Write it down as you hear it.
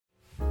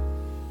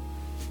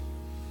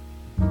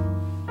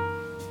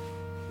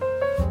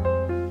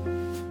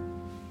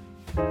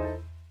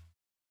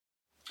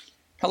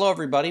Hello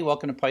everybody,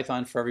 welcome to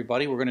Python for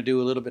Everybody. We're going to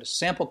do a little bit of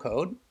sample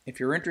code. If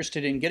you're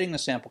interested in getting the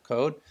sample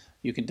code,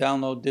 you can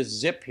download this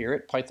zip here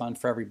at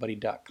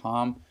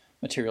pythonforeverybody.com,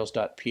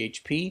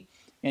 materials.php,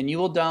 and you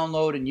will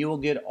download and you will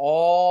get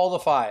all the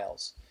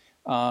files,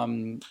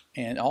 and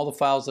all the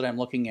files that I'm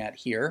looking at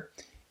here.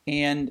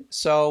 And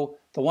so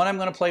the one I'm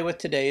going to play with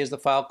today is the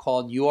file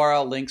called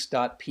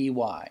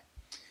urllinks.py.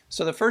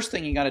 So the first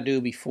thing you got to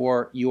do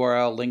before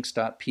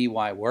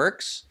urllinks.py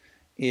works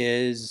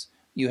is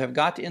you have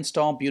got to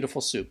install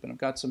BeautifulSoup, and I've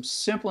got some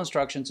simple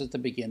instructions at the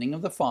beginning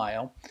of the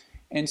file.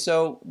 And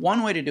so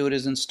one way to do it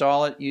is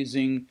install it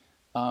using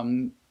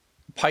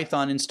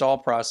Python install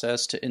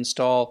process to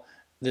install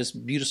this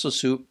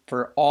BeautifulSoup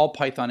for all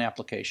Python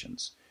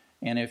applications.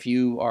 And if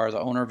you are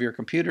the owner of your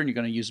computer and you're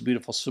going to use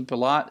BeautifulSoup a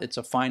lot, it's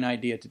a fine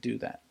idea to do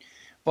that.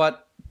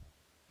 But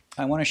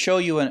I want to show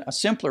you a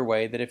simpler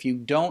way that if you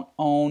don't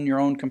own your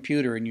own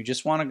computer and you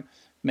just want to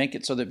make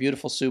it so that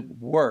BeautifulSoup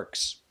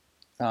works,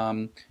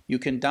 you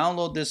can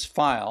download this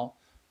file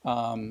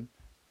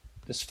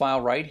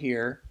right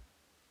here,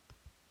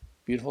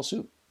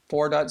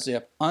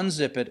 BeautifulSoup4.zip,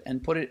 unzip it,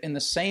 and put it in the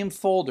same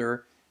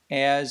folder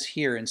as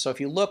here. And so if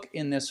you look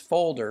in this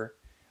folder,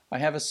 I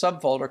have a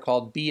subfolder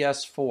called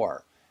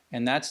BS4,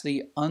 and that's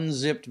the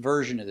unzipped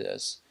version of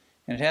this.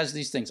 And it has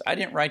these things. I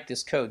didn't write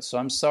this code, so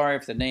I'm sorry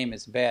if the name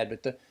is bad,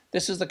 but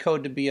this is the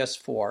code to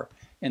BS4,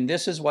 and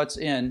this is what's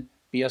in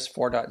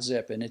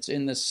BS4.zip, and it's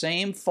in the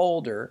same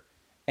folder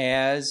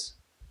as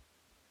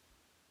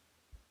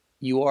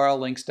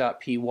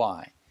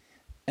urllinks.py.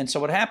 And so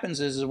what happens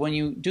is when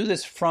you do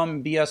this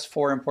from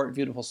BS4 import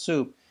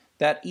BeautifulSoup,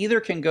 that either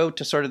can go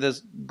to sort of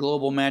this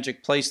global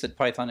magic place that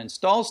Python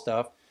installs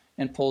stuff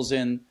and pulls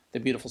in the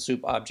BeautifulSoup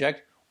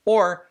object,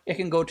 or it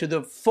can go to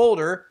the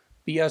folder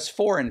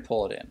BS4 and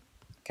pull it in.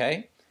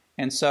 Okay?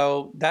 And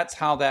so that's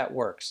how that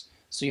works.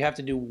 So you have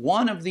to do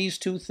one of these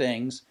two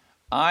things.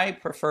 I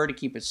prefer to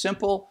keep it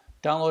simple,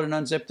 download and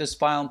unzip this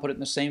file and put it in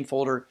the same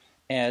folder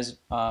as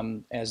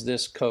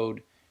this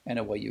code, and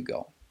away you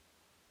go.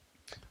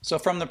 So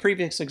from the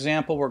previous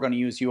example, we're going to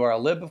use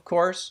urllib, of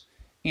course,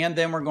 and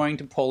then we're going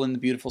to pull in the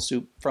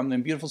BeautifulSoup. From the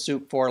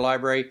BeautifulSoup4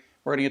 library,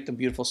 we're going to get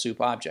the BeautifulSoup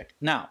object.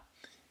 Now,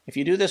 if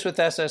you do this with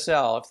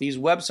SSL, if these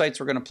websites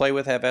we're going to play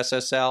with have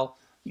SSL,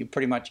 you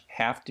pretty much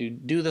have to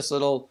do this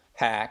little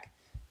hack.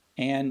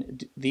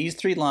 And these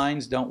 3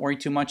 lines, don't worry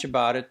too much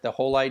about it. The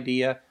whole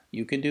idea,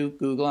 you can do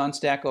Google on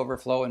Stack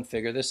Overflow and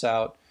figure this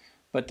out.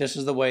 But this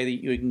is the way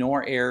that you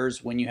ignore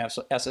errors when you have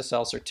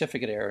SSL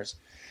certificate errors.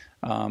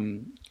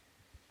 And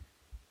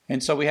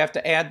so we have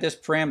to add this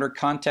parameter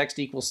context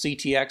equals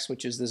CTX,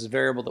 which is this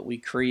variable that we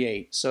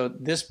create. So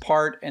this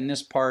part and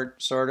this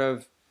part sort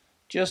of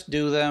just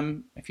do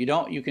them. If you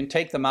don't, you can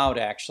take them out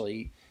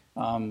actually,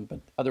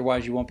 but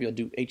otherwise you won't be able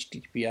to do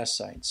HTTPS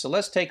sites. So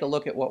let's take a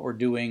look at what we're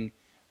doing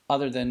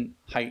other than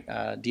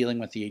dealing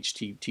with the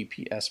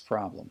HTTPS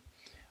problem.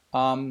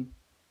 Going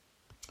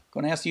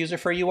to ask the user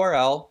for a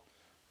URL.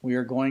 We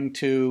are going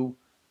to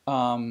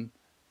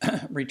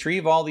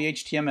retrieve all the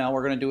HTML.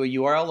 We're going to do a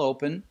URL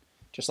open,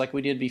 just like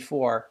we did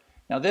before.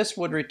 Now this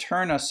would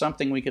return us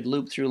something we could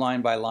loop through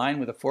line by line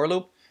with a for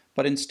loop,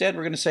 but instead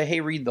we're going to say, hey,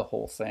 read the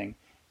whole thing.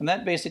 And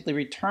that basically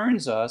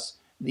returns us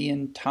the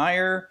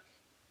entire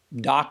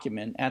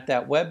document at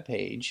that web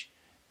page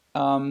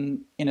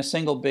in a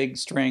single big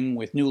string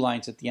with new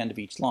lines at the end of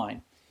each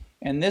line.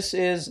 And this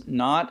is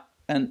not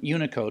an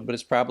Unicode, but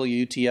it's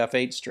probably a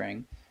UTF-8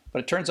 string.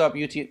 But it turns out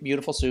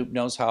BeautifulSoup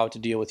knows how to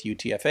deal with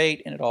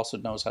UTF-8, and it also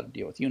knows how to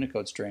deal with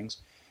Unicode strings.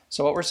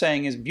 So what we're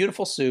saying is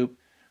BeautifulSoup,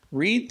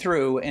 read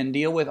through and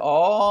deal with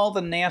all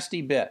the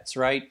nasty bits,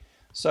 right?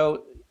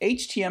 So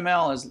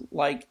HTML is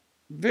like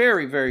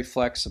very, very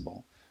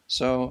flexible.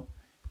 So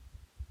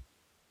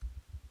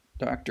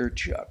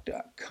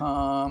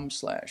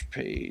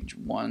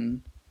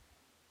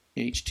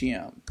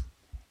drchuck.com/page1htm.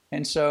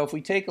 And so if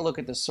we take a look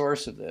at the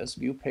source of this,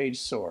 view page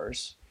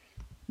source,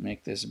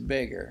 make this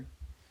bigger,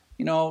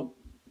 you know,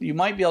 you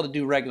might be able to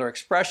do regular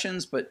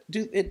expressions, but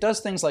it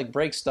does things like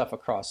break stuff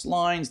across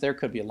lines. There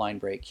could be a line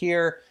break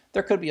here.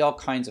 There could be all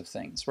kinds of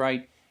things,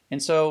 right?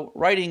 And so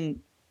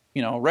writing,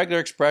 you know, regular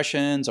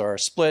expressions or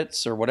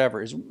splits or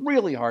whatever is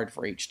really hard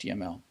for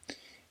HTML.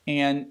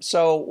 And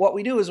so what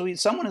we do is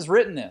someone has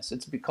written this.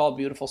 It's called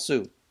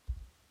BeautifulSoup.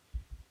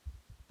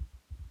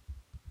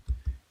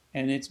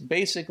 And it's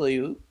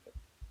basically,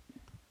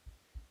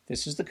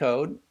 this is the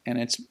code, and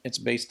it's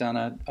based on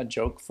a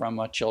joke from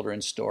a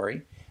children's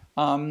story.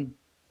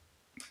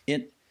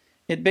 It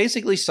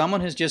basically,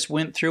 someone has just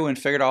went through and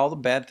figured out all the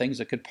bad things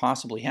that could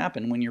possibly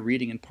happen when you're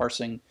reading and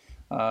parsing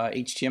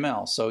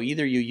HTML. So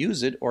either you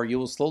use it or you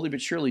will slowly but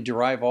surely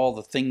derive all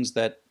the things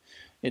that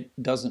it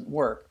doesn't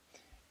work.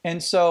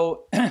 And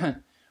so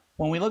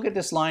when we look at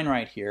this line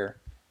right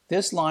here,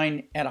 this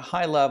line at a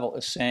high level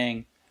is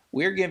saying,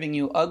 we're giving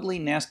you ugly,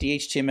 nasty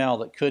HTML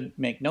that could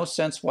make no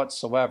sense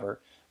whatsoever.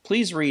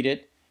 Please read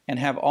it and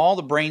have all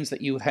the brains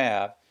that you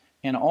have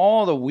and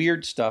all the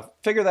weird stuff,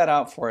 figure that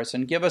out for us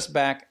and give us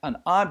back an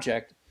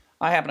object.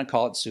 I happen to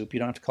call it soup. You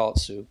don't have to call it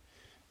soup.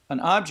 an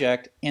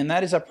object, and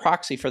that is a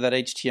proxy for that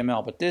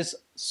HTML. But this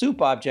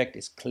soup object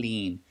is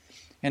clean.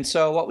 And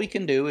so what we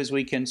can do is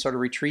we can sort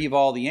of retrieve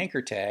all the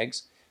anchor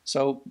tags.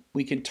 So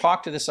we can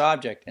talk to this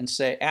object and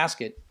say,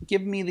 ask it,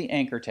 give me the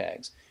anchor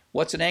tags.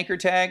 What's an anchor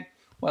tag?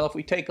 Well, if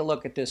we take a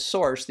look at this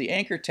source, the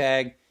anchor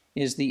tag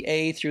is the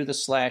A through the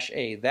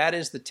 /A. That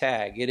is the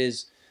tag. It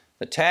is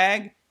the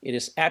tag, it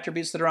is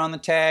attributes that are on the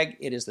tag,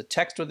 it is the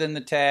text within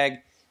the tag,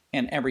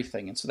 and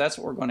everything. And so that's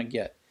what we're going to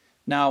get.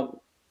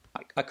 Now,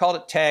 I called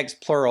it tags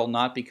plural,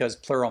 not because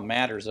plural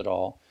matters at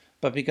all,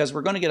 but because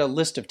we're going to get a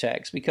list of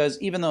tags. Because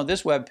even though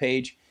this web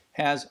page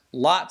has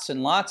lots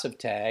and lots of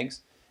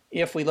tags,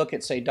 if we look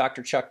at, say,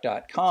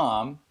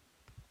 drchuck.com,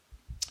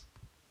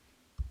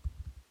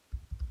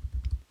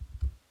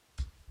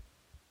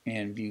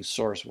 and view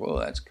source, whoa,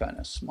 that's kind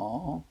of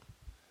small.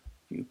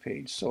 View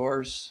page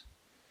source,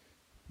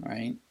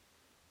 right?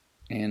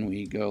 And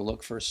we go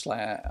look for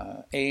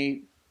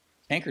A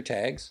anchor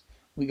tags.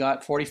 We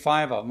got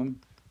 45 of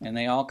them, and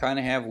they all kind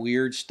of have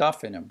weird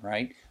stuff in them,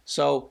 right?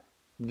 So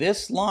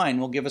this line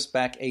will give us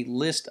back a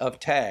list of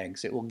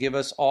tags. It will give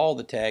us all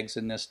the tags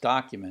in this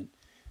document.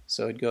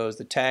 So it goes,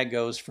 the tag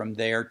goes from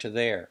there to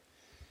there.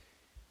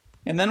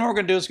 And then what we're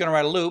going to do is going to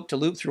write a loop to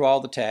loop through all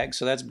the tags.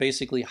 So that's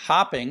basically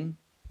hopping,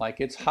 like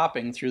it's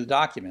hopping through the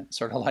document,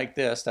 sort of like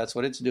this. That's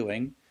what it's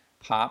doing.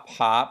 Hop,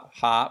 hop,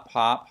 hop,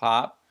 hop,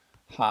 hop,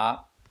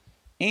 hop.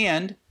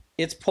 And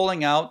it's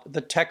pulling out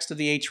the text of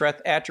the href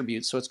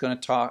attribute. So it's going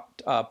to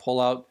pull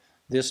out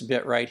this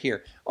bit right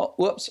here. Oh,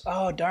 whoops.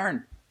 Oh,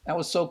 darn. That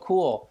was so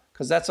cool,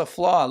 because that's a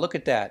flaw. Look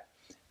at that.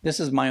 This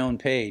is my own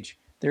page.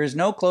 There is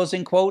no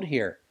closing quote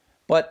here,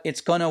 but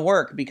it's going to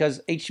work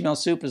because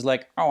HTML is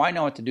like, oh, I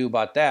know what to do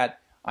about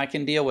that. I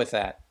can deal with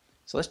that.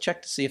 So let's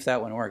check to see if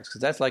that one works,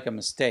 because that's like a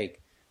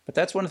mistake. But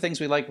that's one of the things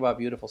we like about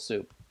Beautiful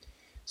Soup.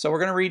 So we're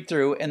going to read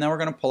through, and then we're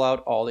going to pull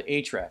out all the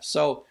hrefs.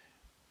 So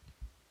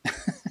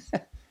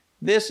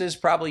this is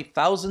probably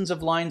thousands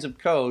of lines of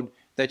code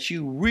that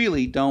you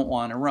really don't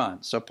want to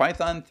run. So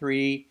Python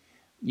 3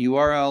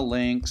 URL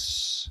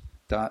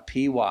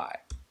links.py.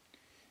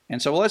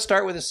 And so let's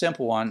start with a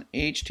simple one,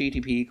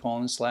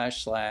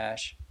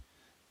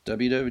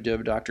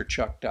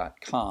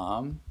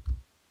 http://www.drchuck.com.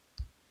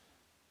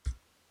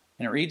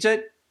 And it reads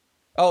it.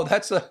 Oh,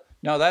 that's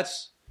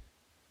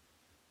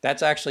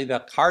actually the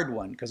card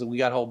one, because we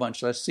got a whole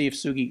bunch. Let's see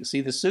if the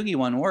Sugi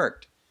one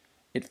worked.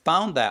 It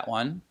found that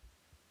one.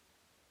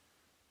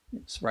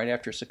 It's right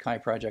after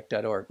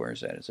sakaiproject.org. Where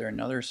is that? Is there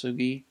another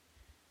Sugi?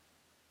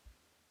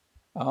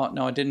 Oh,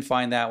 no, it didn't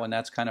find that one.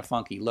 That's kind of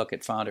funky. Look,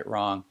 it found it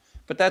wrong.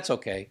 But that's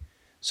okay.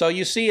 So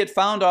you see it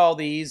found all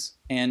these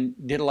and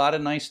did a lot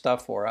of nice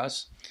stuff for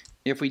us.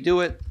 If we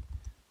do it,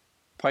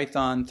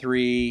 Python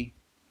 3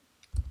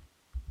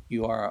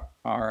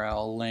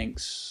 URL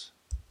links.py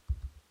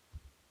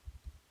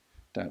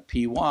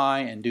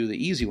and do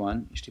the easy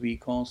one,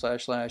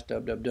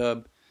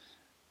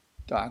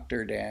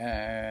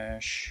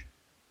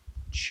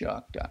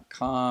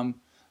 http://www.dr-chuck.com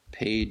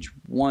page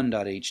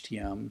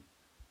 1.htm,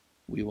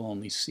 we will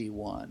only see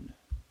one.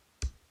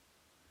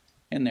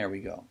 And there we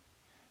go.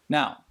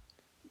 Now,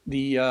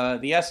 the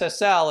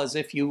SSL is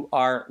if you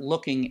are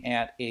looking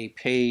at a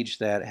page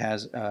that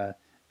has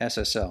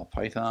SSL,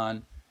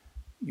 Python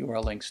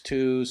URL links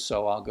to,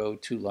 so I'll go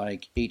to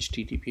like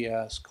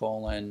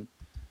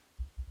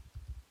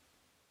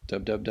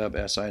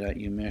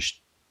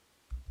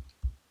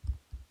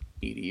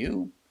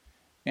https://www.si.umich.edu,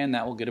 and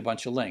that will get a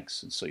bunch of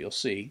links. And so you'll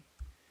see.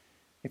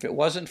 If it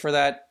wasn't for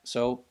that,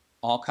 so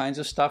all kinds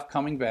of stuff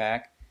coming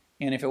back,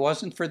 and if it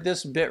wasn't for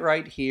this bit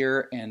right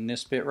here and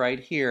this bit right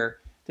here,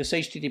 this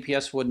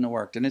HTTPS wouldn't have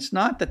worked. And it's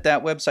not that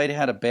that website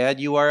had a bad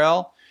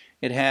URL.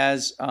 It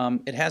has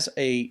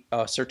a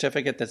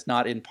certificate that's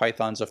not in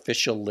Python's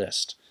official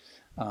list.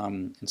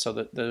 And so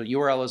the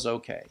URL is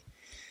okay.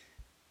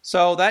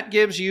 So that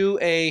gives you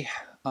a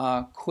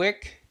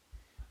quick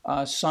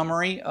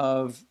summary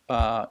of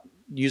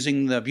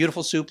using the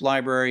Beautiful Soup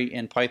library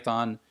in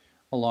Python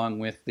along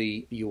with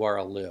the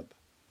URL lib.